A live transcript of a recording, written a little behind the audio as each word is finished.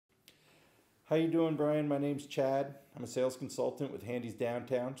How you doing, Brian? My name's Chad. I'm a sales consultant with Handy's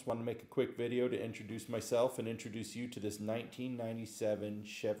Downtown. Just wanted to make a quick video to introduce myself and introduce you to this 1997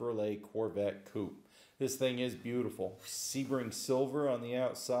 Chevrolet Corvette Coupe. This thing is beautiful. Sebring silver on the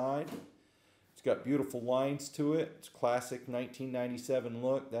outside. It's got beautiful lines to it. It's classic 1997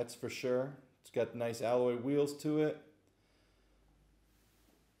 look, that's for sure. It's got nice alloy wheels to it.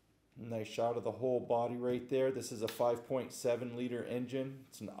 Nice shot of the whole body right there. This is a 5.7 liter engine.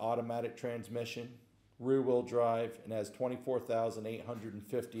 It's an automatic transmission, rear wheel drive, and has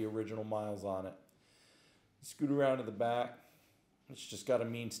 24,850 original miles on it. Scoot around to the back. It's just got a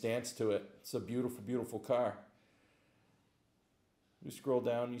mean stance to it. It's a beautiful, beautiful car. You scroll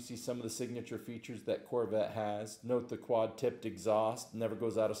down, you see some of the signature features that Corvette has. Note the quad-tipped exhaust. Never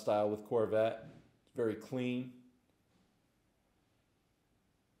goes out of style with Corvette. It's very clean.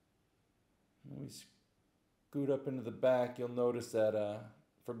 When we scoot up into the back, you'll notice that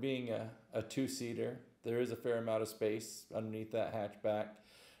for being a two-seater, there is a fair amount of space underneath that hatchback,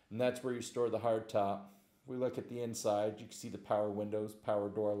 and that's where you store the hardtop. If we look at the inside, you can see the power windows, power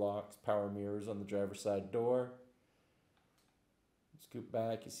door locks, power mirrors on the driver's side door. Scoot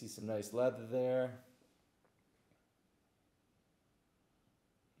back, you see some nice leather there.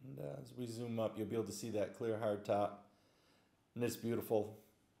 And as we zoom up, you'll be able to see that clear hardtop, and it's beautiful.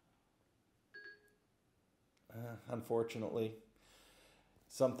 Unfortunately,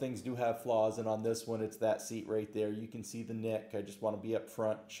 some things do have flaws, and on this one it's that seat right there. You can see the nick. I just want to be up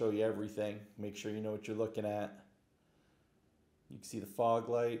front, show you everything, make sure you know what you're looking at. You can see the fog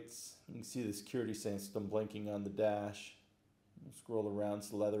lights, you can see the security system blinking on the dash. We'll scroll around, it's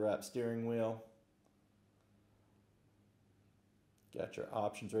the leather wrap steering wheel. Got your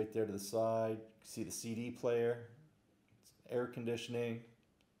options right there to the side. You can see the CD player, it's air conditioning.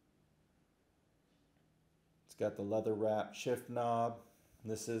 It's got the leather wrap shift knob.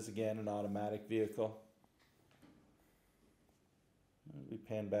 This is again an automatic vehicle. We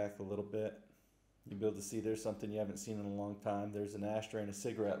pan back a little bit. You'll be able to see there's something you haven't seen in a long time. There's an ashtray and a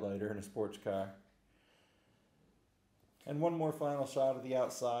cigarette lighter in a sports car. And one more final shot of the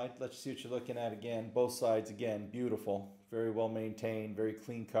outside. Let's see what you're looking at again. Both sides again, beautiful. Very well maintained, very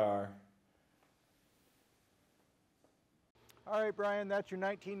clean car. All right, Brian, that's your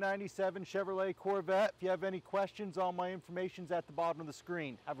 1997 Chevrolet Corvette. If you have any questions, all my information's at the bottom of the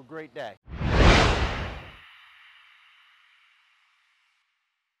screen. Have a great day.